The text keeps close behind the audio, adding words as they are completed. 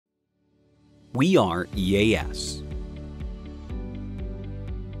We are EAS.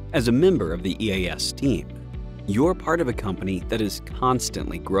 As a member of the EAS team, you're part of a company that is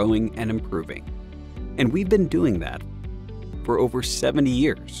constantly growing and improving. And we've been doing that for over 70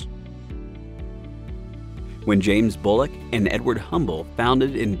 years. When James Bullock and Edward Humble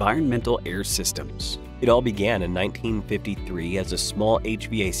founded Environmental Air Systems, it all began in 1953 as a small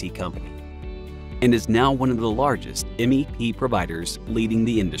HVAC company and is now one of the largest MEP providers leading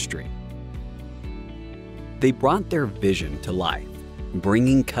the industry. They brought their vision to life,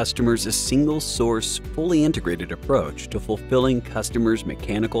 bringing customers a single-source, fully integrated approach to fulfilling customers'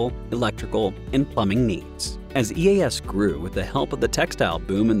 mechanical, electrical, and plumbing needs. As EAS grew with the help of the textile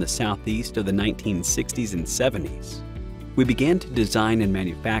boom in the Southeast of the 1960s and 70s, we began to design and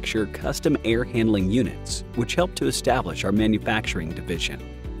manufacture custom air handling units, which helped to establish our manufacturing division.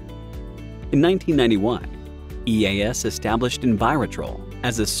 In 1991, EAS established Environmental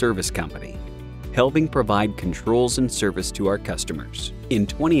as a service company, helping provide controls and service to our customers. In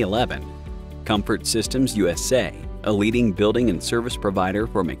 2011, Comfort Systems USA, a leading building and service provider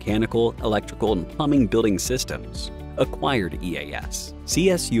for mechanical, electrical, and plumbing building systems, acquired EAS.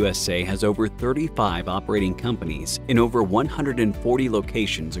 CS USA has over 35 operating companies in over 140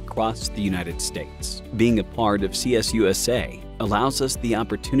 locations across the United States. Being a part of CS USA allows us the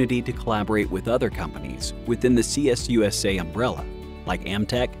opportunity to collaborate with other companies within the CS USA umbrella, like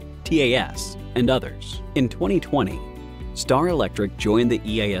Amtech, TAS, and others. In 2020, Star Electric joined the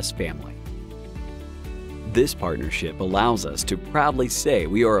EAS family. This partnership allows us to proudly say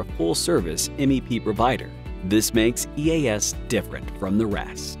we are a full-service MEP provider. This makes EAS different from the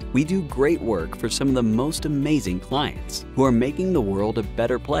rest. We do great work for some of the most amazing clients who are making the world a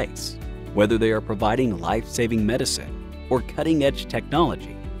better place. Whether they are providing life-saving medicine or cutting-edge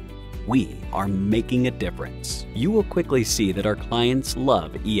technology, we are making a difference. You will quickly see that our clients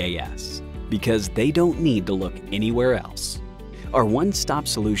love EAS because they don't need to look anywhere else. Our one-stop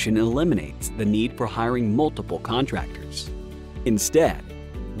solution eliminates the need for hiring multiple contractors. Instead,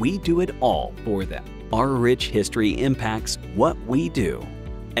 we do it all for them. Our rich history impacts what we do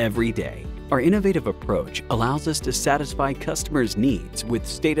every day. Our innovative approach allows us to satisfy customers' needs with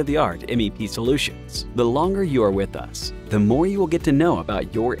state-of-the-art MEP solutions. The longer you are with us, the more you will get to know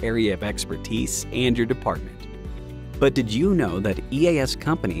about your area of expertise and your department. But did you know that EAS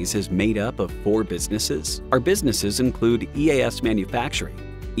Companies is made up of 4 businesses? Our businesses include EAS Manufacturing,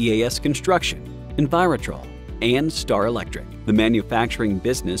 EAS Construction, Environmental, and Star Electric. The manufacturing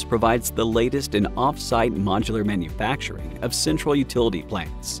business provides the latest in off-site modular manufacturing of central utility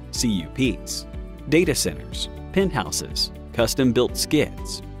plants, CUPs, data centers, penthouses, custom-built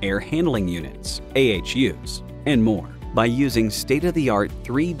skids, air handling units, AHUs, and more. By using state-of-the-art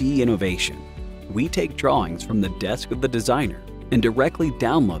 3D innovation, we take drawings from the desk of the designer and directly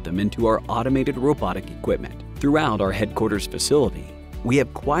download them into our automated robotic equipment. Throughout our headquarters facility, we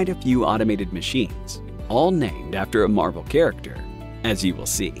have quite a few automated machines, all named after a Marvel character, as you will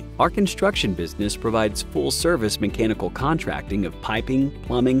see. Our construction business provides full-service mechanical contracting of piping,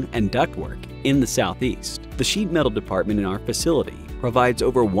 plumbing, and ductwork in the Southeast. The sheet metal department in our facility provides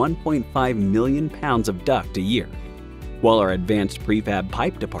over 1.5 million pounds of duct a year, while our advanced prefab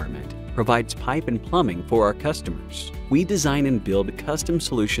pipe department provides pipe and plumbing for our customers. We design and build custom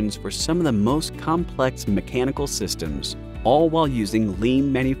solutions for some of the most complex mechanical systems, all while using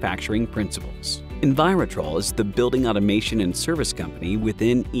lean manufacturing principles. Environmental is the building automation and service company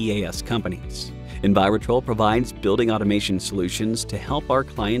within EAS Companies. Environmental provides building automation solutions to help our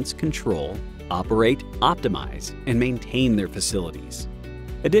clients control, operate, optimize, and maintain their facilities.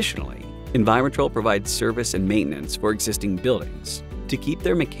 Additionally, Environmental provides service and maintenance for existing buildings to keep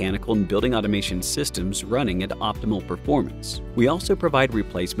their mechanical and building automation systems running at optimal performance. We also provide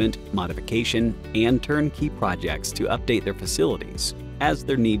replacement, modification, and turnkey projects to update their facilities as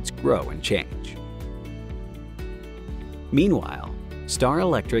their needs grow and change. Meanwhile, Star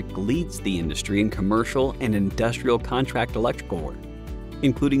Electric leads the industry in commercial and industrial contract electrical work,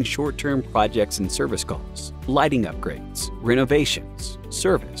 including short-term projects and service calls, lighting upgrades, renovations,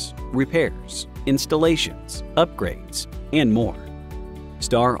 service, repairs, installations, upgrades, and more.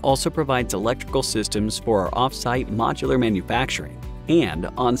 Star also provides electrical systems for our off-site modular manufacturing and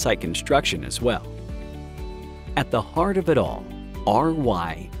on-site construction as well. At the heart of it all, our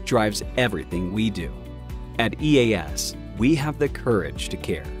why drives everything we do. At EAS, we have the courage to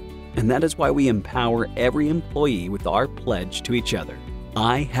care, and that is why we empower every employee with our pledge to each other.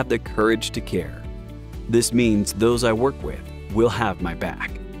 I have the courage to care. This means those I work with will have my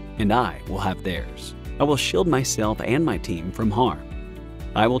back, and I will have theirs. I will shield myself and my team from harm.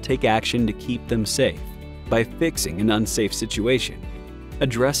 I will take action to keep them safe by fixing an unsafe situation.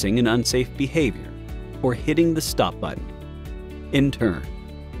 addressing an unsafe behavior, or hitting the stop button. In turn,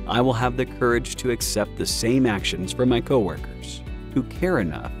 I will have the courage to accept the same actions from my coworkers who care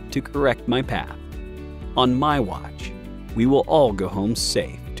enough to correct my path. On my watch, we will all go home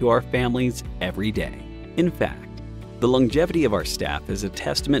safe to our families every day. In fact, the longevity of our staff is a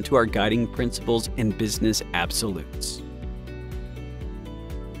testament to our guiding principles and business absolutes.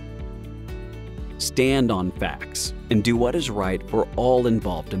 Stand on facts and do what is right for all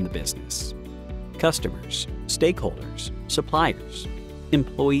involved in the business. Customers, stakeholders, suppliers,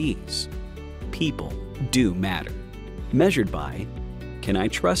 employees. People do matter. Measured by, can I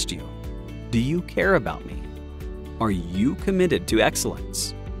trust you? Do you care about me? Are you committed to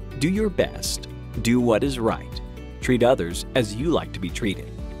excellence? Do your best. Do what is right. Treat others as you like to be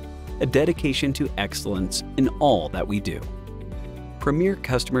treated. A dedication to excellence in all that we do. Premier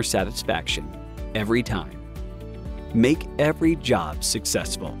customer satisfaction every time. Make every job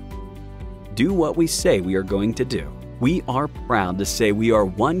successful. Do what we say we are going to do. We are proud to say we are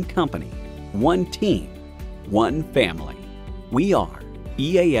one company, one team, one family. We are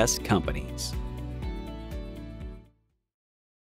EAS Companies.